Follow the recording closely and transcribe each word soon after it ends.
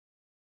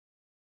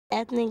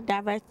Ethnic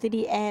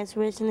diversity adds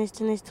richness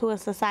to a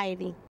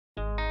society.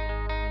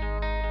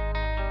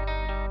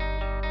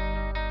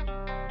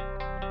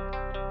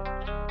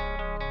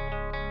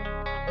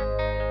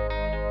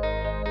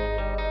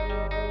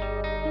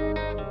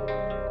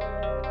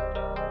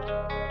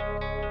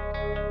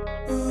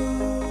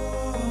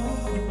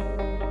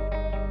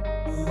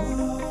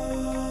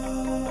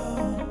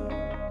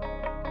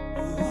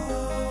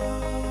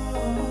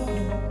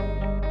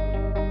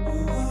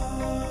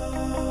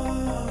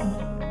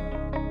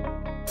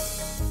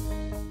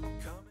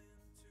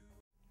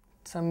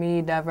 To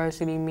me,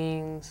 diversity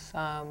means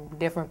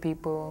different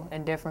people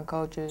and different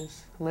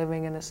cultures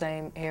living in the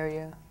same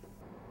area.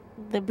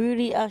 The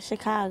beauty of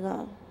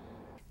Chicago.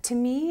 To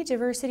me,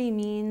 diversity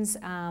means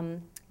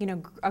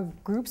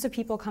groups of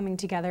people coming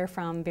together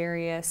from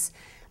various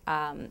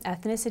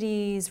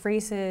ethnicities,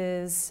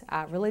 races,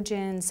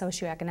 religions,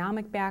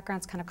 socioeconomic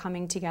backgrounds, kind of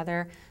coming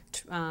together,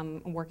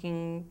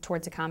 working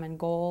towards a common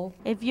goal.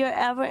 If you're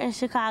ever in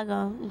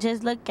Chicago,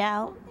 just look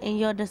out and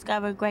you'll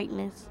discover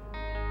greatness.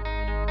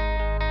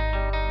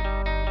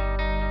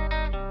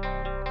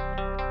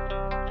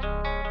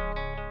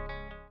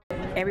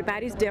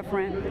 Everybody's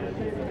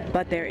different,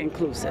 but they're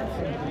inclusive.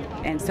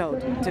 And so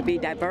to be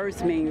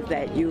diverse means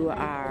that you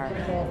are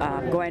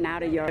going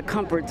out of your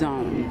comfort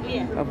zone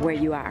of where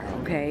you are,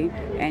 okay?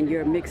 And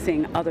you're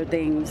mixing other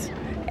things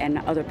and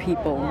other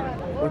people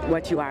with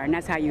what you are, and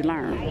that's how you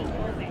learn,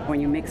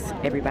 when you mix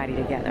everybody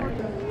together.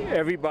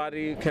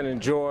 Everybody can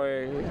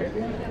enjoy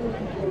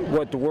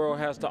what the world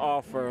has to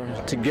offer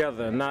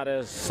together, not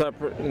in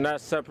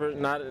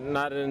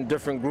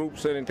different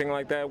groups or anything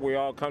like that. We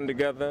all come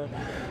together,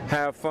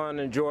 have fun,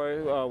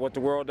 enjoy what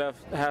the world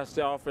has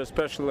to offer,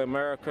 especially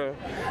America.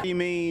 It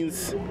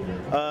means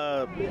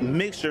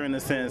mixture in a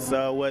sense,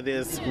 whether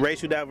it's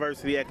racial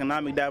diversity,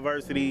 economic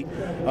diversity,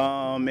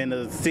 in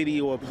a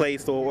city or a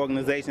place or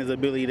organization's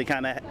ability to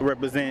kind of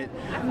represent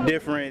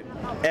different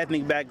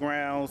ethnic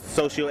backgrounds,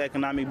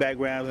 socioeconomic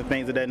backgrounds, and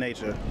things of that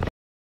nature.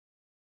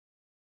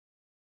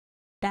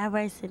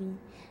 Diversity.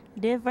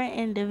 Different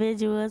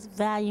individuals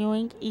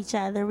valuing each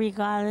other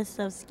regardless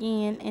of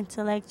skin,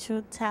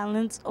 intellectual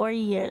talents, or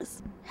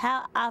years.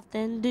 How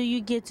often do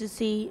you get to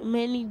see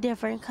many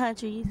different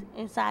countries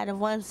inside of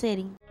one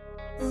city?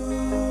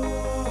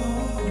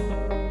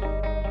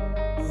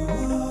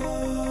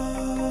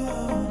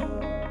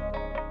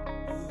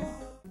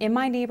 In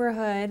my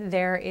neighborhood,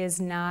 there is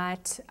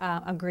not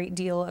a great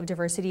deal of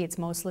diversity. It's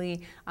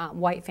mostly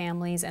white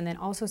families and then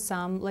also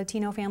some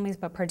Latino families,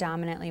 but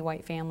predominantly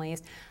white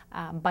families.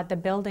 But the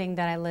building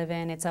that I live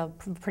in, it's a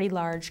pretty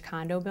large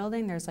condo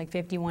building. There's like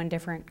 51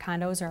 different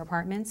condos or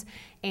apartments.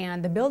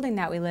 And the building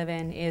that we live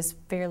in is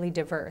fairly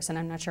diverse. And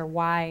I'm not sure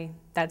why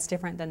that's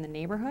different than the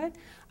neighborhood.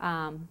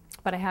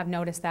 But I have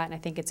noticed that, and I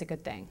think it's a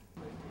good thing.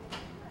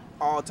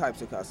 All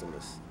types of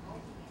customers.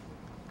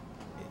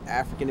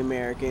 African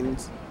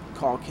Americans,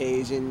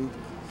 Caucasian,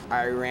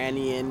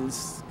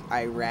 Iranians,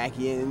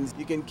 Iraqians.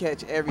 You can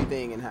catch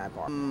everything in Hyde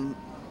Park.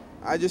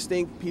 I just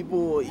think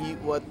people will eat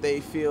what they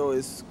feel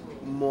is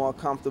more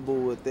comfortable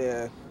with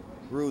their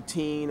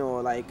routine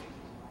or like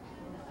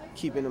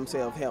keeping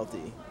themselves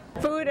healthy.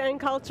 Food and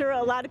culture,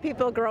 a lot of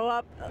people grow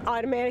up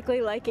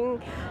automatically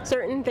liking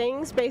certain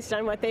things based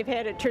on what they've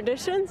had at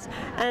traditions,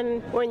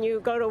 and when you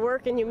go to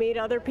work and you meet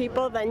other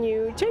people, then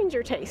you change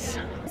your taste.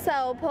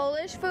 So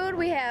Polish food,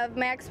 we have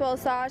Maxwell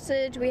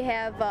sausage, we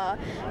have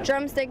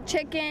drumstick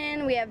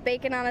chicken, we have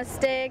bacon on a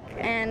stick,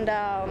 and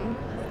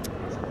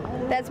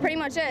that's pretty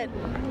much it.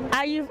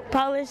 Are you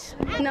Polish?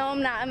 No,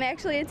 I'm not. I'm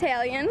actually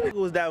Italian. It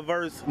was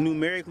diverse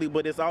numerically,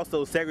 but it's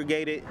also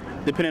segregated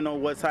depending on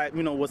what side,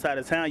 what side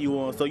of town you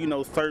on. So, you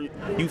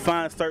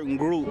find certain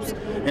groups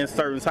and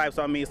certain types.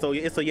 So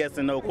it's a yes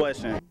and no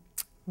question.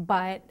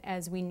 But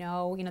as we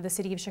know, the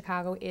city of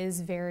Chicago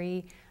is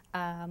very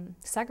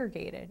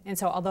segregated. And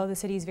so although the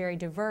city is very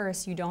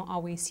diverse, you don't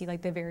always see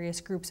like the various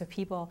groups of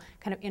people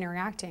kind of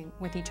interacting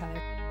with each other.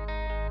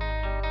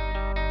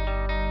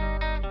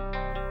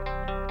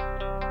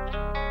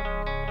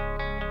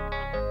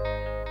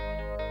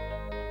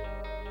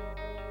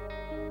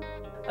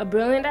 A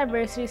brilliant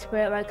diversity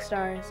spread like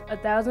stars,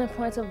 1,000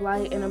 points of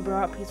light in a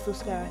broad, peaceful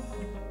sky.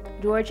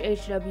 George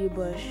H.W.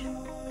 Bush.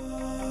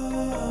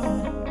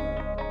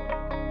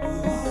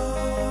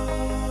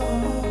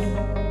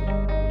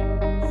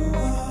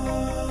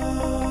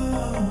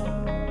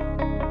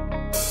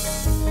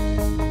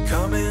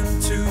 Come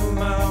into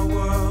my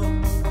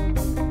world,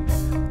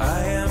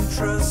 I am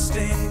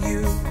trusting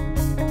you.